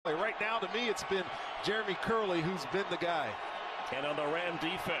now to me it's been Jeremy Curley who's been the guy. And on the Ram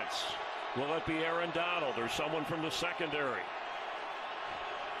defense, will it be Aaron Donald or someone from the secondary?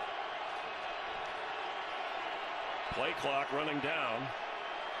 Play clock running down.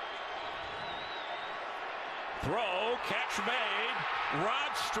 Throw, catch made.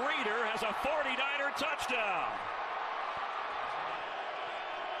 Rod Streater has a 49er touchdown.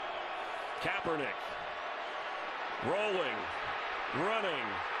 Kaepernick rolling, running,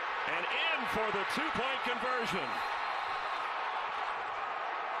 and in for the two-point conversion.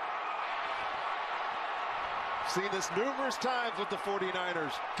 Seen this numerous times with the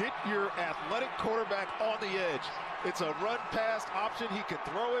 49ers. Get your athletic quarterback on the edge. It's a run-pass option. He can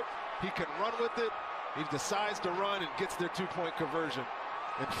throw it. He can run with it. He decides to run and gets their two-point conversion.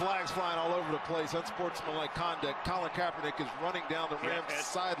 And flags flying all over the place. Unsportsmanlike conduct. Colin Kaepernick is running down the Rams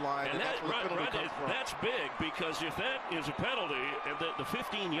sideline. And that's where the penalty comes from. That's big, because if that is a penalty, the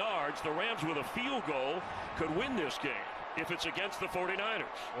 15 yards, the Rams with a field goal could win this game if it's against the 49ers.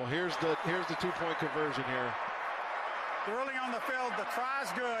 Well, here's the two-point conversion here. Ruling on the field, the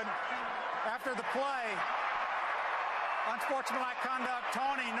try's good. After the play, unsportsmanlike conduct,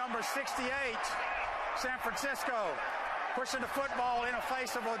 Tony, number 68, San Francisco, pushing the football in the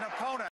face of an opponent.